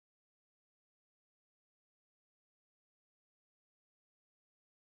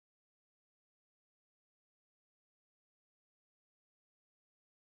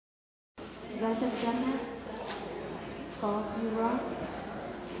guys have done that? Fallsview rock?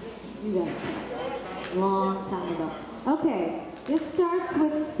 You guys. Long time ago. Okay, this starts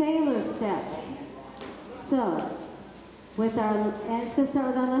with sailor step. So, with our, and let's start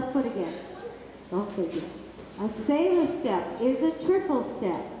with our left foot again. Don't figure. A sailor step is a triple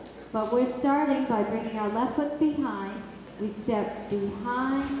step, but we're starting by bringing our left foot behind. We step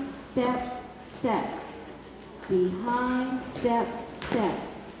behind, step, step. Behind, step, step.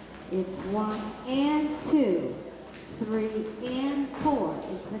 It's 1 and 2, 3 and 4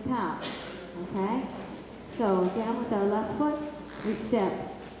 is the count. Okay? So again with our left foot, we step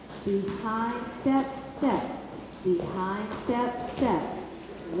behind, step, step. Behind, step, step.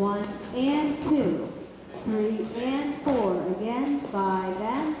 1 and 2, 3 and 4. Again, 5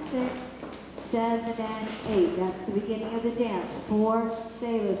 and 6, 7 and 8. That's the beginning of the dance. 4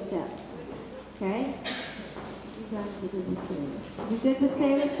 sailor steps. Okay? You guys are good with sailor. You good with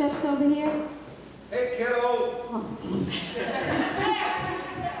sailor steps over here? Hey, kiddo! Oh.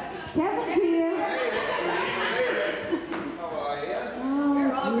 Kevin's here. How are you? Oh,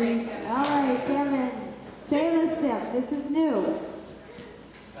 all right, Kevin. Sailor step. This is new.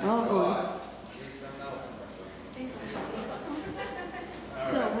 Oh boy.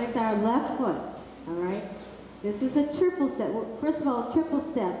 So with our left foot, all right. This is a triple step. Well, first of all, a triple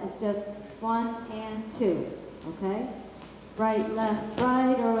step is just 1 and 2. Okay. Right, left,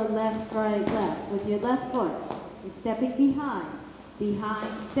 right, or left, right, left. With your left foot, you're stepping behind.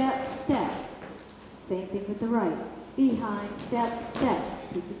 Behind, step, step. Same thing with the right. Behind, step, step.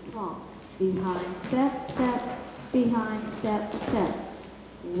 Keep it small. Behind, step, step. Behind, step, step.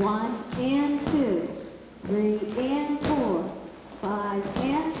 1 and 2. 3 and 4. 5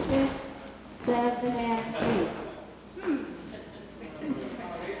 and 6. 7 and 8.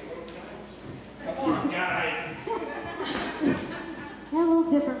 Come on, guys! Got a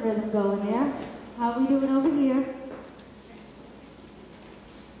little different rhythm going there. How are we doing over here?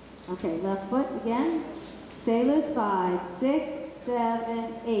 Okay, left foot again. Sailors, 5, 6,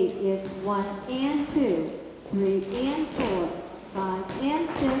 7, 8. It's 1 and 2, 3 and 4, 5 and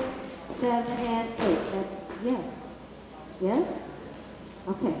 6, 7 and 8. That's, yes. Yes?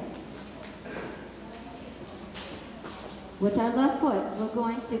 Okay. With our left foot, we're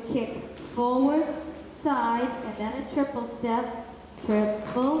going to kick forward, side, and then a triple step.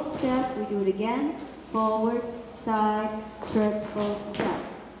 Triple step. We do it again. Forward, side, triple step.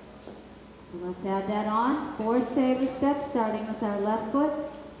 So let's add that on. 4 sailor steps, starting with our left foot.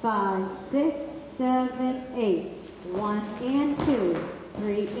 5, 6, 7, 8. 1 and 2,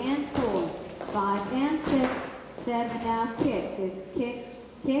 3 and 4, 5 and 6, 7. Now kicks. It's kick,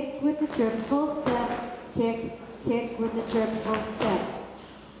 kick with the triple step. Kick, kick with the triple step.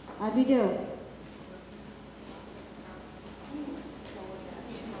 How'd we do?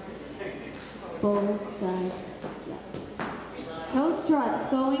 Forward, side, left. Toe struts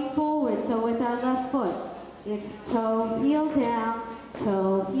going forward. So with our left foot, it's toe, heel down,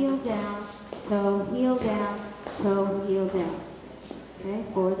 toe, heel down, toe, heel down, toe, heel down. Okay,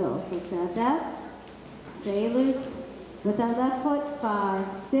 4 of those. Let's add that. Sailors with our left foot, 5,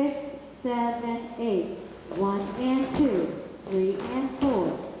 6, 7, 8. 1 and 2, 3 and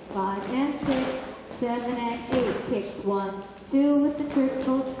 4, 5 and 6, 7 and 8. Kicks 1, 2 with the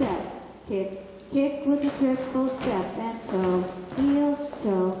triple step. Kick, kick with the triple step. And toe, heel,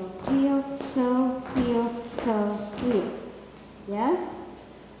 toe, heel, toe, heel, toe, heel. Yes?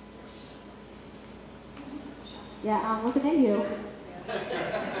 Yeah, I'm looking at you.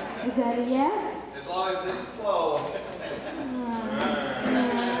 Is that a yes? As long as it's slow.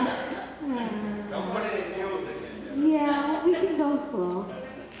 Don't put any music in there. Yeah, we can go slow.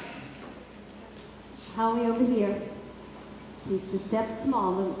 How are we over here? Keep the steps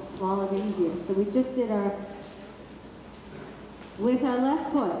smaller and easier. So we just did our, with our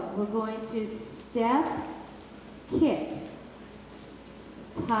left foot, we're going to step, kick,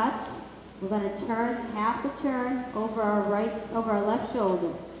 touch. We're going to turn half a turn over our left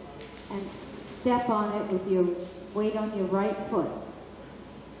shoulder and step on it with your weight on your right foot.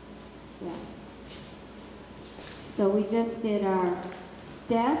 Yeah. So we just did our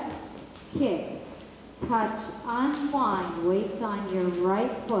step, kick, touch, unwind, weights on your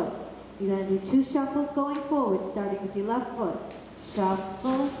right foot. You're going to do 2 shuffles going forward, starting with your left foot.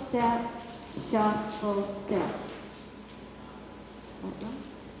 Shuffle, step, shuffle, step. That one.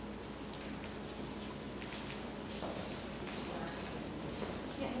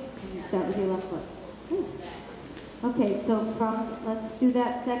 You start with your left foot. Okay, so let's do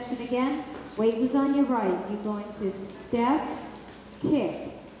that section again. Weight was on your right. You're going to step,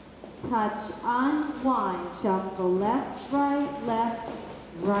 kick, touch, unwind, shuffle, left, right,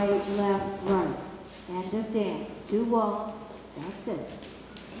 right, left, right. End of dance. 2 walks. That's it.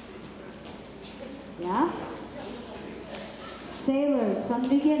 Yeah? Sailors from the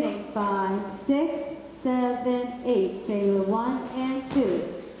beginning. 5, 6, 7, 8. Sailor 1 and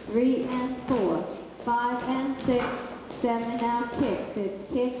 2, 3 and 4, 5 and 6, 7 now kicks.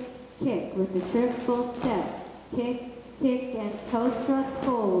 It's kick, kick with the triple step. Kick, kick, and toe struts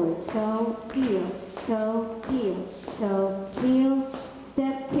forward. Toe, heel, toe, heel, toe, heel,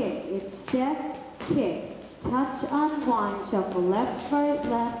 step, kick. It's step, kick. Touch, unwind, shuffle left, right,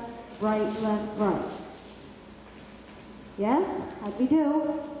 left, right. Yes? How'd we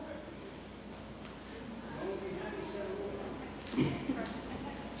do?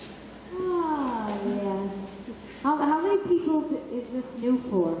 Ah, yes. How many people is this new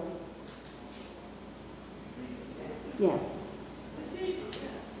for? Yes.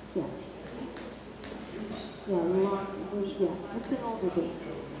 Yeah. Yeah, it's an older game.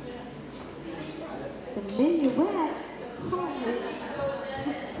 The minuet, holy,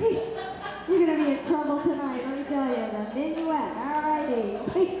 you're going to be in trouble tonight, let me tell you. The minuet, all righty,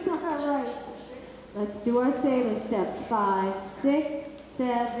 all right. Let's do our sailor steps. 5, 6,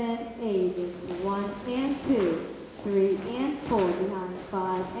 7, 8. It's 1 and 2, 3 and 4. Behind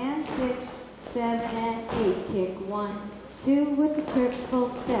 5 and 6, 7 and 8. Kick 1, 2 with the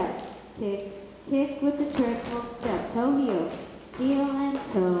triple step. Kick, kick with the triple step. Toe, heel, heel and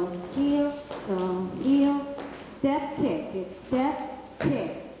toe, heel, heel. Step, kick. It's step,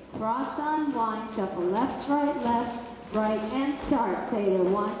 kick. Cross, unwind, shuffle left, right, and start. Sailor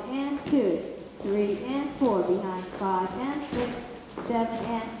 1 and 2, 3 and 4. Behind 5 and 6, 7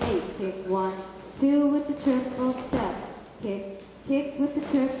 and 8. Kick 1, 2 with the triple step. Kick, kick with the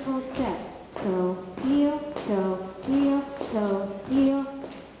triple step. Toe, heel, toe, heel.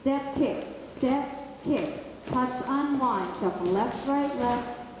 Step, kick, step, kick. Touch, unwind, shuffle left,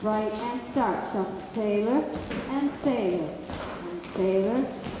 right, and start. Shuffle sailor and sailor, and sailor,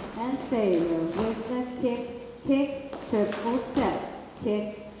 and sailor. With the kick, kick, triple step. Kick,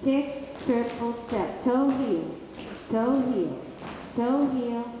 kick, triple step. Toe, heel, toe, heel, toe,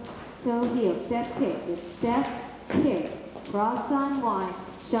 heel, toe, heel. Step, kick. It's step, kick. Cross, unwind,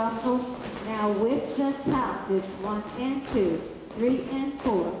 shuffle. Now with the count, it's 1 and 2, 3 and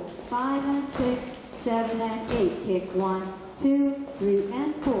 4, 5 and 6, 7 and 8. Kick 1, 2, 3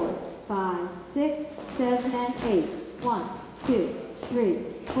 and 4, 5, 6, 7 and 8. 1, 2, 3,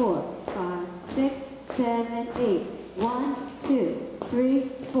 4, 5, 6, 7, 8. 1, 2, 3,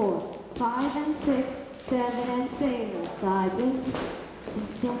 4, 5 and 6, 7 and sailor. Side in,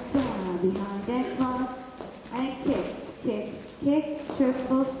 behind and cross, and kick, kick, kick,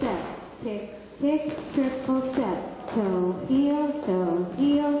 triple step. Kick, kick, triple step. Toe, heel,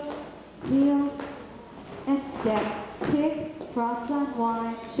 heel, and step. Kick, cross,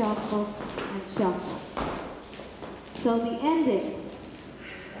 unwind, shuffle, and shuffle. So the ending.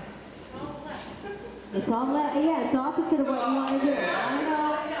 It's all left. Yeah, it's opposite of what you want to do. I know.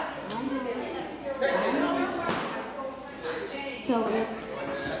 So it's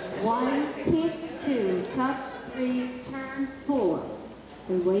 1, kick, 2, touch, 3, turn, 4.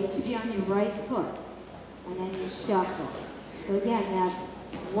 The weight should be on your right foot. And then you shuffle. So again, that's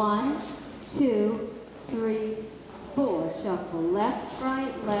 1, 2, 3, 4. Shuffle left,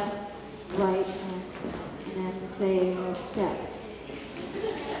 right, and then sailor step.